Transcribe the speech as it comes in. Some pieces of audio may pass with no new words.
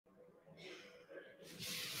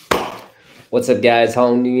What's up, guys?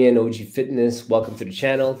 I'm Nguyen, OG Fitness. Welcome to the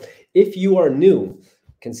channel. If you are new,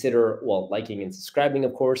 consider, well, liking and subscribing,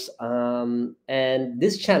 of course. And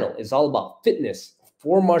this channel is all about fitness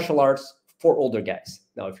for martial arts for older guys.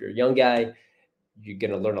 Now, if you're a young guy, you're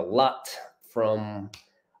going to learn a lot from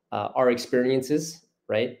our experiences,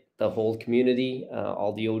 right? The whole community,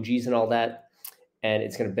 all the OGs and all that. And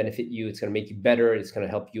it's going to benefit you. It's going to make you better. It's going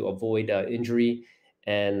to help you avoid injury.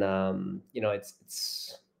 And,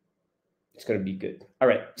 it's going to be good. All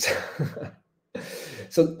right.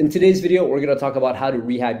 So in today's video, we're going to talk about how to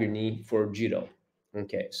rehab your knee for judo.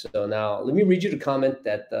 Okay. So now let me read you the comment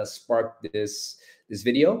that sparked this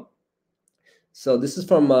video. So this is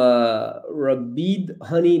from Rabid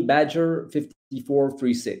Honey Badger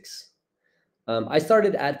 5436. I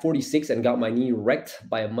started at 46 and got my knee wrecked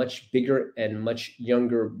by a much bigger and much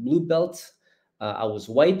younger blue belt. I was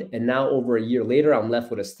white, and now over a year later, I'm left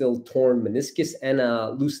with a still torn meniscus and a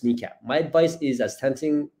loose kneecap. My advice is as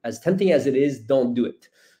tempting as it is, don't do it.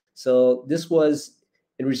 So this was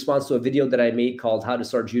in response to a video that I made called How to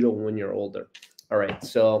Start Judo When You're Older. All right,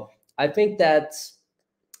 so I think that,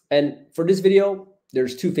 and for this video,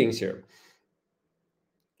 there's two things here.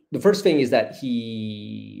 The first thing is that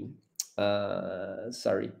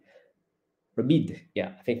Rabid,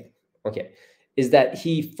 yeah, I think, okay, is that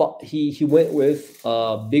he went with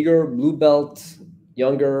a bigger blue belt,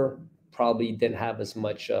 younger, probably didn't have as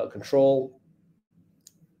much control.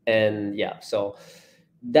 And yeah, so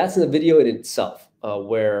that's in the video in itself,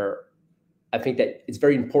 where I think that it's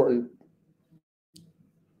very important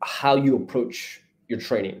how you approach your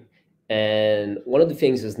training. And one of the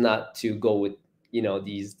things is not to go with,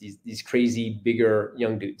 these crazy, bigger,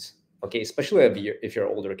 young dudes. Okay, especially if you're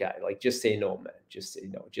an older guy, like just say no, man. Just say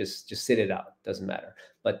no. Just sit it out. Doesn't matter.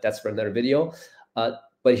 But that's for another video. But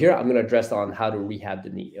here I'm going to address on how to rehab the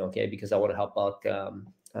knee. Okay, because I want to help out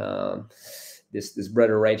this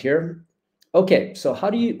brother right here. Okay, so how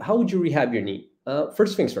would you rehab your knee?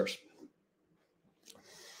 First things first.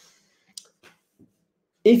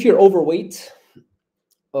 If you're overweight,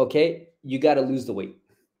 okay, you got to lose the weight,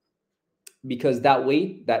 because that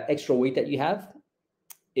weight, that extra weight that you have,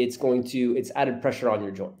 it's added pressure on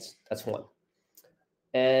your joints. That's one.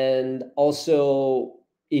 And also,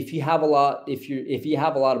 if you have a lot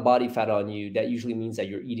of body fat on you, that usually means that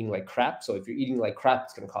you're eating like crap. So if you're eating like crap,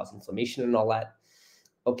 it's going to cause inflammation and all that.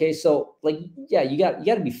 Okay, so like, yeah, you got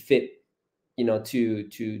to be fit,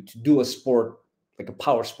 to do a sport, like a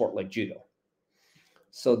power sport like judo.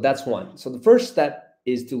 So that's one. So the first step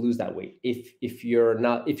is to lose that weight. If you're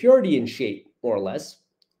already in shape, more or less,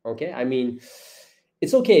 okay, I mean,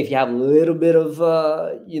 it's okay if you have a little bit of,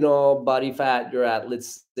 body fat. You're at,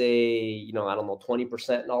 let's say, I don't know,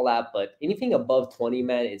 20% and all that. But anything above 20,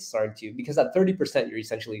 man, it's starting to, because at 30%, you're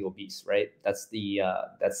essentially obese, right? That's the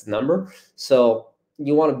number. So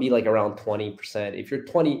you want to be like around 20%. If you're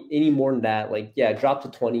 20, any more than that, like, yeah, drop to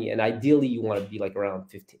 20. And ideally, you want to be like around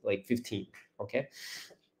 15, like 15. Okay.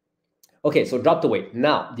 Okay. So drop the weight.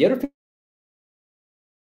 Now, the other thing,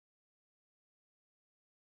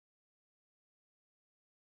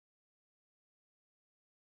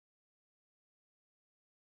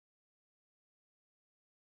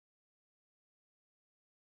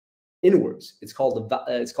 inwards. It's called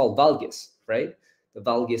valgus, right? The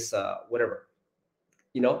valgus, whatever,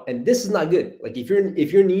 And this is not good. Like if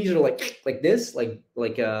your knees are like this, like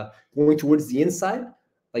going towards the inside,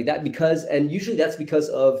 like that, and usually that's because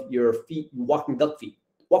of your feet walking duck feet.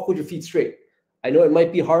 Walk with your feet straight. I know it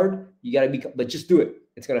might be hard. You gotta but just do it.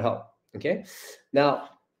 It's gonna help. Okay. Now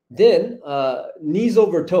then, knees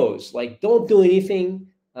over toes. Like don't do anything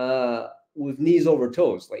with knees over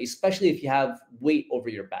toes. Like especially if you have weight over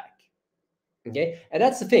your back. Okay. And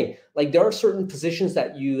that's the thing. Like there are certain positions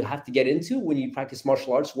that you have to get into when you practice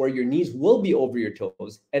martial arts where your knees will be over your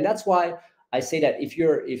toes. And that's why I say that if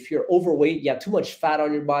you're overweight, you have too much fat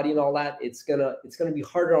on your body and all that, it's gonna be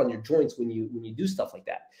harder on your joints when you do stuff like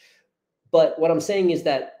that. But what I'm saying is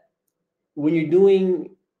that when you're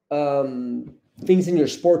doing things in your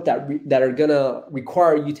sport that are gonna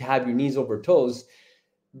require you to have your knees over toes,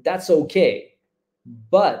 that's okay.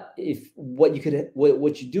 But what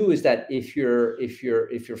you do is that if you're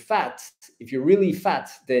fat, if you're really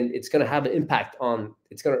fat, then it's going to have an impact on,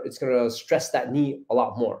 it's going to stress that knee a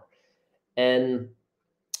lot more. And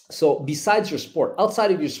so besides your sport,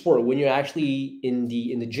 outside of your sport, when you're actually in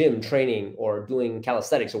the gym training or doing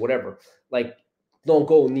calisthenics or whatever, like don't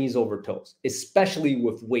go knees over toes, especially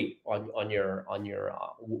with weight on your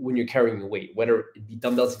when you're carrying the weight, whether it be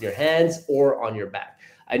dumbbells in your hands or on your back.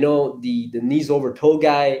 I know the knees over toe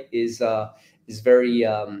guy is very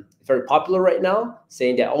popular right now,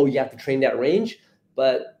 saying that, oh, you have to train that range.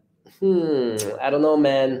 But I don't know,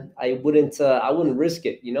 man. I wouldn't risk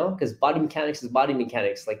it, you know, because body mechanics is body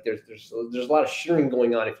mechanics. Like there's a lot of shearing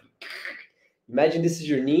going on. If you imagine this is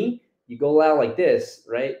your knee, you go out like this,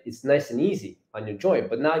 right? It's nice and easy on your joint.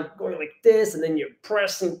 But now you're going like this, and then you're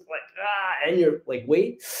pressing like and you're like,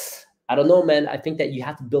 wait, I don't know, man. I think that you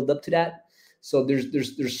have to build up to that. So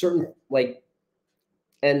there's certain like,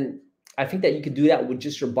 and I think that you could do that with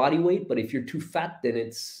just your body weight. But if you're too fat, then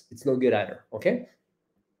it's no good either. Okay.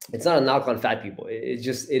 It's not a knock on fat people. It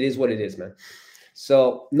is what it is, man.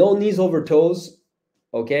 So no knees over toes.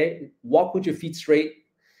 Okay. Walk with your feet straight.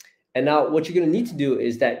 And now what you're going to need to do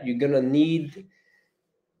is that you're going to need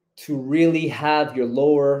to really have your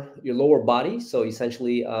lower body. So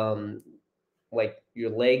essentially, like your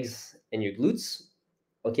legs and your glutes.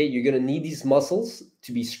 Okay. You're going to need these muscles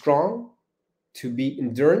to be strong, to be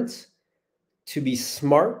endurance, to be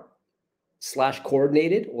smart /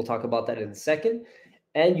 coordinated. We'll talk about that in a second.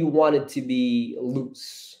 And you want it to be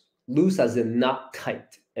loose as in not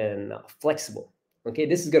tight and flexible. Okay,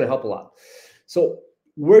 this is going to help a lot. So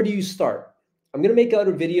where do you start? I'm going to make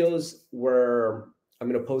other videos where I'm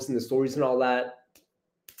going to post in the stories and all that,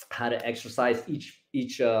 how to exercise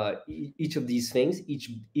each of these things,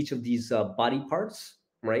 each of these body parts,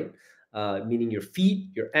 right? Meaning your feet,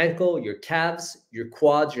 your ankle, your calves, your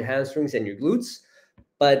quads, your hamstrings, and your glutes.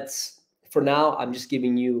 But for now, I'm just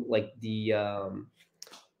giving you like the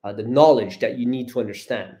knowledge that you need to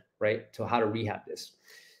understand, right? To how to rehab this.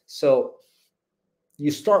 So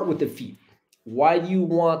you start with the feet. Why do you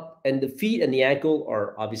want, and the feet and the ankle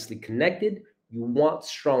are obviously connected. You want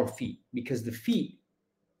strong feet because the feet,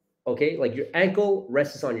 okay, like your ankle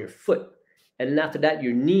rests on your foot. And then after that,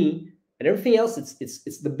 your knee and everything else,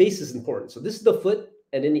 it's the base is important. So this is the foot,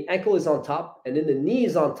 and then the ankle is on top, and then the knee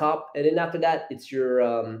is on top, and then after that, it's your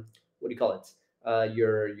what do you call it?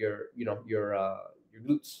 Your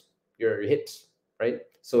glutes, your hips, right?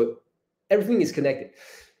 So everything is connected.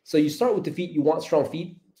 So you start with the feet. You want strong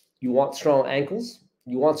feet. You want strong ankles.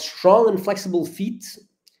 You want strong and flexible feet,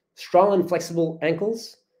 strong and flexible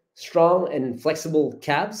ankles, strong and flexible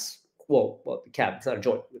calves. Well, the calf, it's not a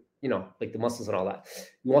joint, you know, like the muscles and all that.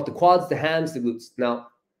 You want the quads, the hams, the glutes. Now,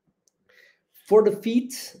 for the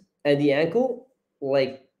feet and the ankle,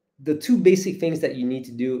 like the two basic things that you need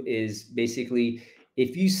to do is basically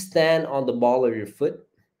if you stand on the ball of your foot,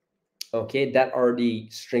 okay, that already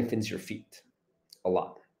strengthens your feet a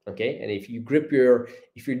lot. Okay. And if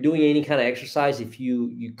you're doing any kind of exercise, if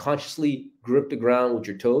you consciously grip the ground with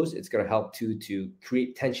your toes, it's going to help to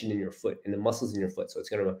create tension in your foot and the muscles in your foot. So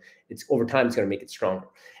it's over time, it's going to make it stronger.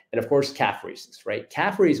 And of course, calf raises, right?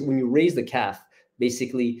 Calf raise, when you raise the calf,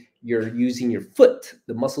 basically you're using your foot,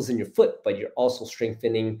 the muscles in your foot, but you're also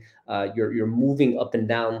strengthening, you're moving up and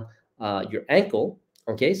down your ankle.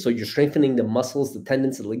 Okay. So you're strengthening the muscles, the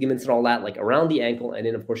tendons, the ligaments and all that, like around the ankle. And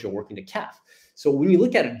then of course you're working the calf. So when you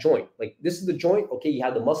look at a joint, like this is the joint, okay, you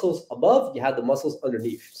have the muscles above, you have the muscles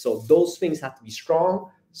underneath. So those things have to be strong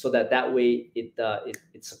so that way it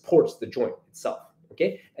supports the joint itself,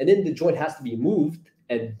 okay? And then the joint has to be moved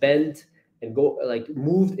and bent and go like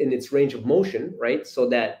moved in its range of motion, right? So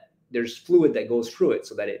that there's fluid that goes through it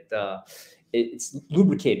so that it's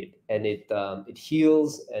lubricated and it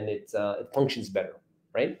heals and it functions better,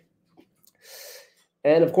 right?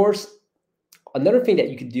 And of course, another thing that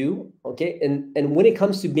you could do, okay, and when it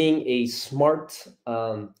comes to being a smart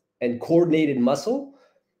and coordinated muscle,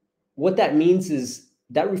 what that means is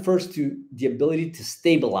that refers to the ability to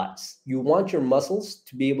stabilize. You want your muscles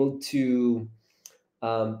to be able to,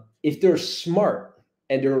 if they're smart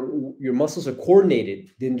and your muscles are coordinated,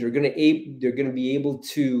 then they're gonna be able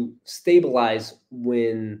to stabilize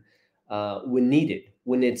when needed,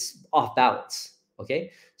 when it's off balance.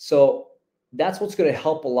 Okay, so that's what's going to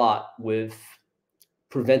help a lot with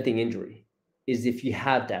preventing injury, is if you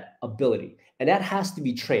have that ability, and that has to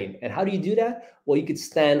be trained. And how do you do that? Well, you could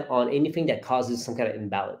stand on anything that causes some kind of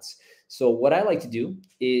imbalance. So what I like to do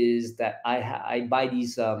is that I buy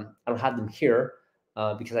these. I don't have them here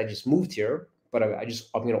because I just moved here, but I'm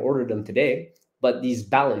going to order them today. But these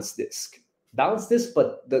balance disc,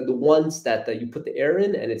 but the ones that you put the air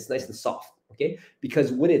in and it's nice and soft. Okay,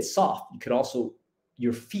 because when it's soft, you could also,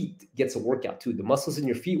 your feet gets a workout too. The muscles in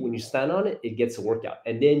your feet, when you stand on it, it gets a workout.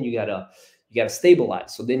 And then you gotta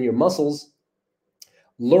stabilize. So then your muscles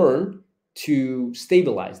learn to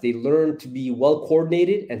stabilize. They learn to be well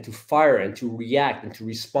coordinated and to fire and to react and to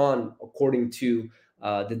respond according to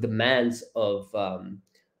the demands of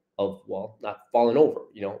well, not falling over,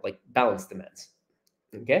 like balance demands.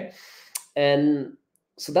 Okay, and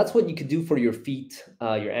so that's what you could do for your feet,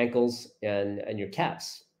 your ankles, and your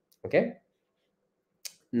calves. Okay.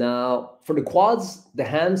 Now, for the quads, the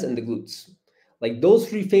hams, and the glutes, like those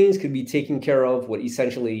three things could be taken care of with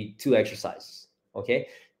essentially 2 exercises. Okay,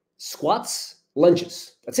 squats,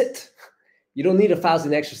 lunges. That's it. You don't need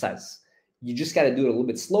 1,000 exercises. You just got to do it a little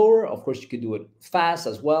bit slower. Of course, you could do it fast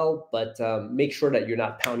as well, but make sure that you're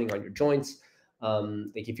not pounding on your joints.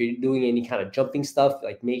 Like if you're doing any kind of jumping stuff,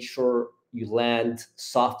 like make sure you land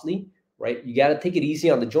softly, right? You got to take it easy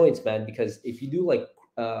on the joints, man, because if you do like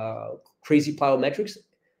crazy plyometrics,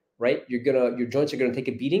 right, your joints are gonna take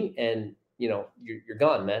a beating, and you're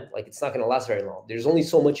gone, man. Like it's not gonna last very long. There's only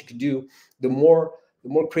so much you could do. The more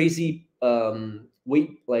crazy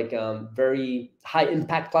weight, like very high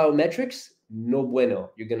impact plyometrics, no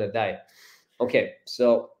bueno, you're gonna die. Okay,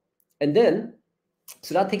 so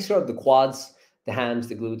that takes care of the quads, the hams,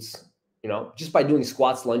 the glutes. Just by doing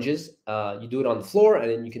squats, lunges, you do it on the floor,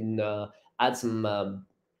 and then you can add some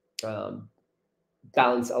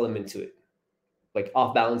balance element to it, like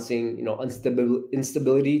off balancing,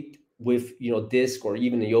 instability with, disc or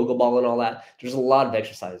even a yoga ball and all that. There's a lot of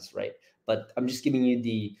exercises, right? But I'm just giving you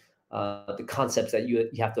the concepts that you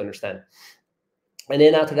have to understand. And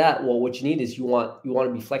then after that, well, what you need is you want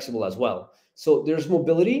to be flexible as well. So there's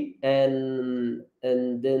mobility and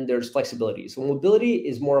then there's flexibility. So mobility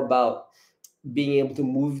is more about being able to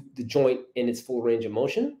move the joint in its full range of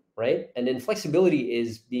motion, right? And then flexibility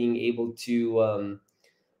is being able to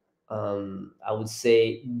I would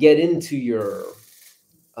say get into your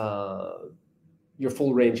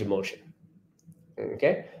full range of motion.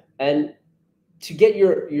 Okay, and to get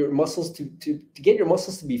your muscles to get your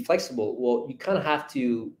muscles to be flexible, well, you kind of have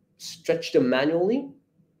to stretch them manually,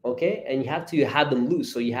 okay, and you have to have them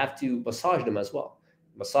loose. So you have to massage them as well.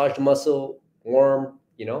 Massage the muscle, warm,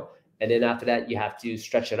 and then after that you have to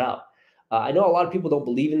stretch it out. I know a lot of people don't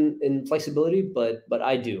believe in flexibility, but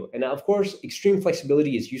I do. And of course, extreme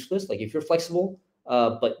flexibility is useless. Like if you're flexible,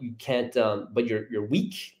 but you can't, but you're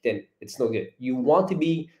weak, then it's no good. You want to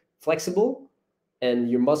be flexible and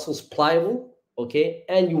your muscles pliable, okay,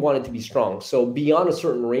 and you want it to be strong. So beyond a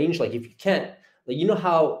certain range, like if you can't, like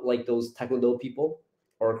how like those taekwondo people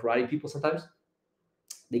or karate people sometimes,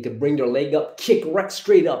 they could bring their leg up, kick right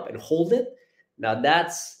straight up, and hold it. Now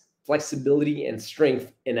that's flexibility and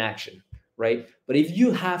strength in action. Right? But if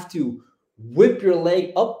you have to whip your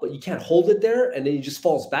leg up, but you can't hold it there, and then it just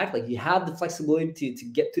falls back, like you have the flexibility to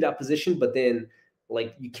get to that position, but then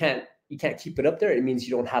like you can't keep it up there, it means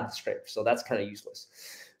you don't have the strength. So that's kind of useless.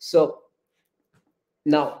 So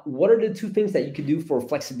now, what are the 2 things that you could do for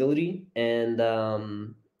flexibility and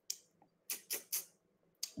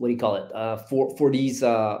what do you call it? For these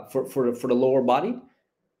for the lower body?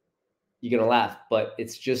 You're gonna laugh, but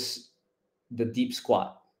it's just the deep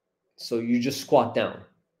squat. So you just squat down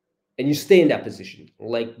and you stay in that position.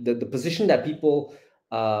 Like the position that people,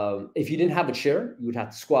 if you didn't have a chair, you would have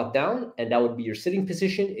to squat down, and that would be your sitting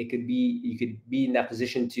position. You could be in that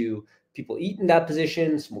position to people eat in that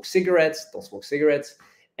position, smoke cigarettes, don't smoke cigarettes,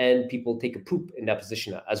 and people take a poop in that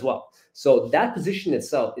position as well. So that position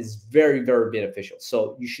itself is very, very beneficial.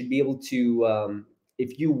 So you should be able to,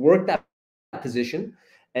 if you work that position,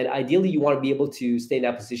 and ideally you want to be able to stay in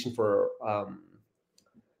that position for,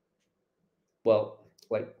 well,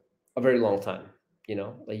 like a very long time,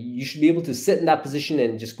 like you should be able to sit in that position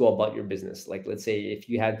and just go about your business. Like, let's say if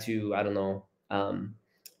you had to, I don't know,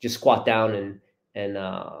 just squat down and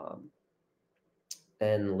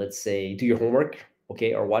let's say do your homework,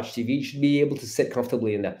 okay, or watch TV, you should be able to sit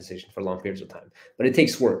comfortably in that position for long periods of time. But it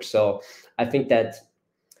takes work. So I think that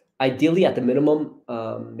ideally at the minimum,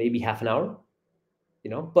 maybe half an hour,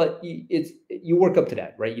 but you work up to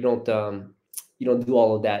that, right? You don't do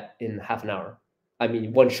all of that in half an hour. I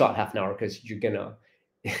mean, one shot half an hour, because you're gonna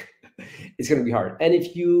it's gonna be hard. And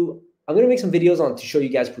I'm gonna make some videos on to show you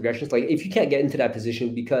guys progressions. Like if you can't get into that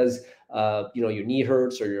position because your knee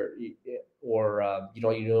hurts, or you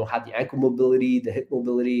don't have the ankle mobility, the hip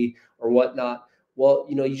mobility, or whatnot. Well,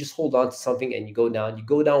 you just hold on to something and you go down. You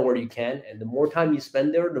go down where you can, and the more time you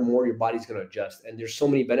spend there, the more your body's gonna adjust. And there's so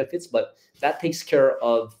many benefits, but that takes care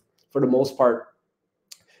of, for the most part,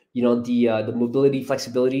 the mobility,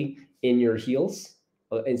 flexibility in your heels,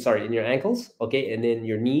 in your ankles, okay, and then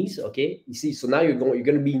your knees, okay. You see, so now you're going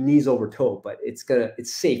to be knees over toe, but it's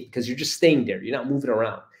safe because you're just staying there. You're not moving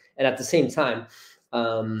around, and at the same time,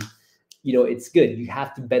 it's good. You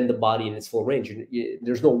have to bend the body in its full range.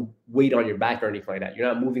 There's no weight on your back or anything like that. You're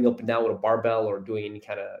not moving up and down with a barbell or doing any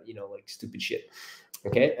kind of like stupid shit,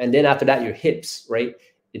 okay. And then after that, your hips, right?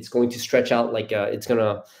 It's going to stretch out, like it's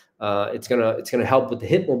gonna help with the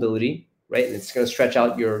hip mobility, right? And it's gonna stretch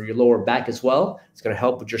out your lower back as well. It's gonna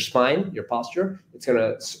help with your spine, your posture. It's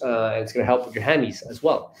gonna help with your hammies as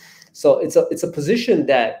well. So it's a position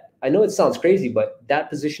that, I know it sounds crazy, but that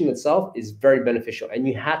position itself is very beneficial, and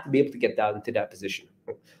you have to be able to get down into that position.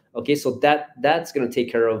 Okay, so that's going to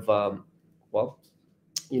take care of well,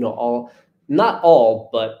 all, not all,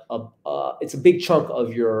 but it's a big chunk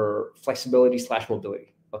of your flexibility /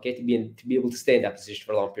 mobility. Okay, to be able to stay in that position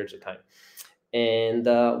for long periods of time, and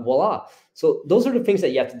voila. So those are the things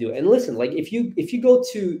that you have to do. And listen, like if you go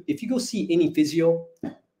see any physio,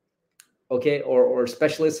 okay, or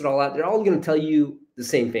specialists and all that, they're all going to tell you the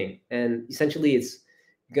same thing. And essentially, it's,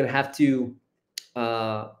 you're going to have to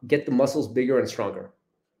get the muscles bigger and stronger.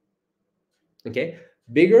 Okay,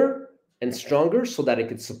 bigger and stronger so that it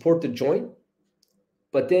could support the joint.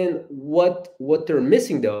 But then what they're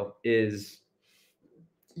missing though is,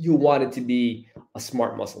 you want it to be a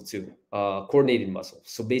smart muscle too, coordinated muscle.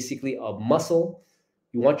 So basically, a muscle,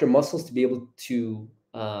 you want your muscles to be able to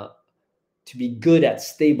be good at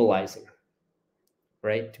stabilizing,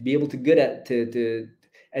 right? To be able to good at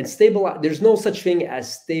and stabilize. There's no such thing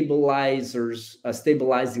as stabilizers,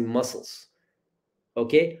 stabilizing muscles.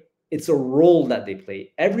 Okay, it's a role that they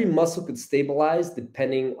play. Every muscle could stabilize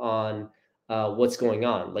depending on what's going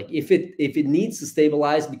on. Like if it needs to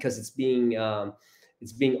stabilize because it's being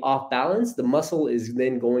off balance, the muscle is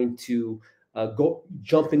then going to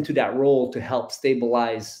jump into that role to help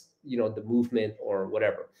stabilize, the movement or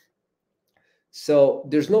whatever. So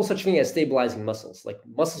there's no such thing as stabilizing muscles. Like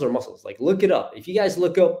muscles are muscles. Like look it up. If you guys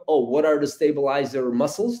look up, oh, what are the stabilizer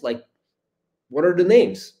muscles? Like, what are the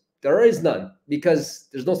names? There is none, because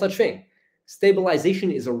there's no such thing.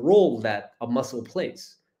 Stabilization is a role that a muscle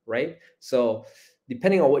plays, right? So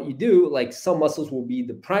depending on what you do, like some muscles will be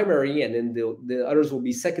the primary, and then the others will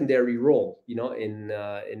be secondary role, in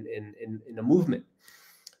a movement.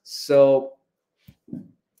 So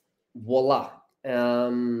voila.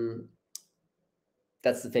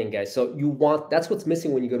 That's the thing, guys. So that's what's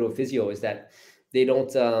missing when you go to a physio, is that they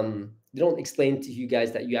don't explain to you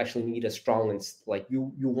guys that you actually need a strong, and like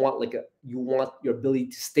you want your ability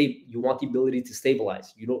to you want the ability to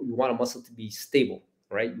stabilize. You want a muscle to be stable,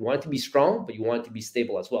 right? You want it to be strong, but you want it to be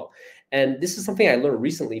stable as well. And this is something I learned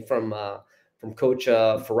recently from Coach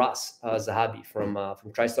Faraz Zahabi from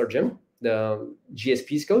TriStar Gym, the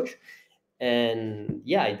GSP's coach. And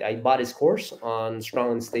yeah, I bought his course on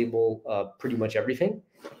strong and stable, pretty much everything.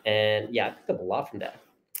 And yeah, I picked up a lot from that.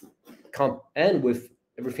 And with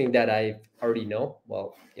everything that I already know,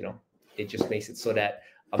 well, it just makes it so that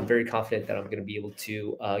I'm very confident that I'm going to be able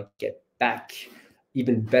to get back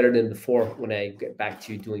even better than before when I get back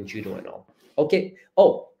to doing judo and all. Okay.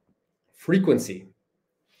 Oh, frequency.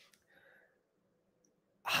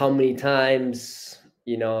 How many times,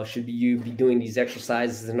 should you be doing these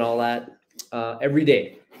exercises and all that? Every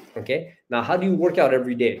day. Okay. Now, how do you work out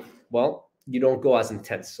every day? Well, you don't go as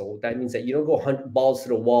intense. So that means that you don't go 100 balls to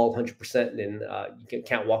the wall, 100%, and you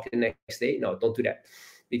can't walk the next day. No, don't do that,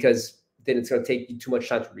 because then it's going to take you too much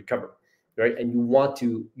time to recover, right? And you want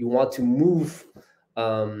to move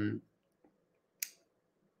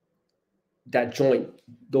that joint,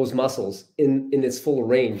 those muscles in its full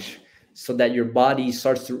range, so that your body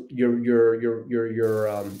starts to your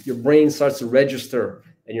brain starts to register,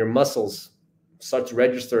 and your muscles start to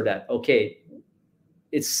register that, okay,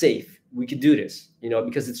 it's safe, we could do this,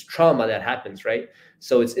 because it's trauma that happens, right?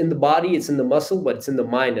 So it's in the body, it's in the muscle, but it's in the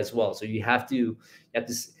mind as well. So you have to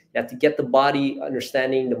get the body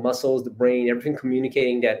understanding, the muscles, the brain, everything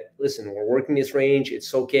communicating that, listen, we're working this range,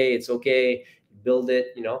 it's okay, you build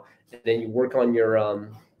it, and then you work on your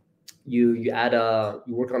you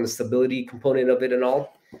work on the stability component of it and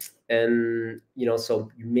all. And so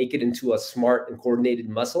you make it into a smart and coordinated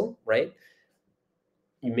muscle, right?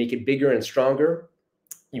 You make it bigger and stronger,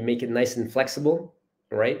 you make it nice and flexible,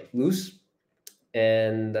 right? Loose,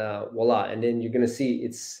 and voila. And then you're going to see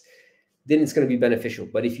it's going to be beneficial.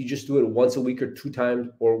 But if you just do it once a week or 2 times,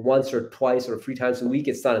 or once or twice or 3 times a week,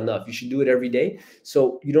 it's not enough. You should do it every day.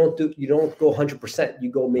 So you don't go 100%.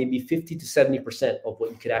 You go maybe 50 to 70% of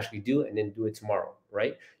what you could actually do, and then do it tomorrow,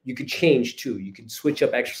 right? You could change too. You could switch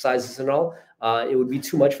up exercises and all. It would be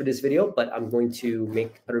too much for this video, but I'm going to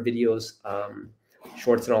make other videos,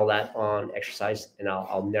 shorts and all that on exercise, and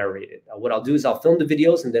I'll narrate it. What I'll do is I'll film the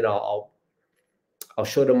videos, and then I'll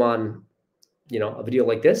show them on, a video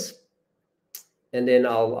like this, and then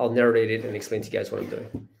I'll narrate it and explain to you guys what I'm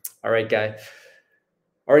doing. All right,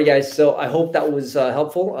 guys. So I hope that was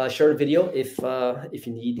helpful. Share the video if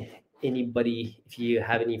you need anybody, if you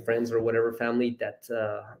have any friends or whatever, family that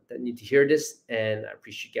need to hear this. And I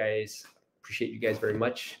appreciate you guys very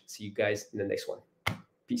much. See you guys in the next one.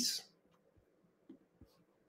 Peace.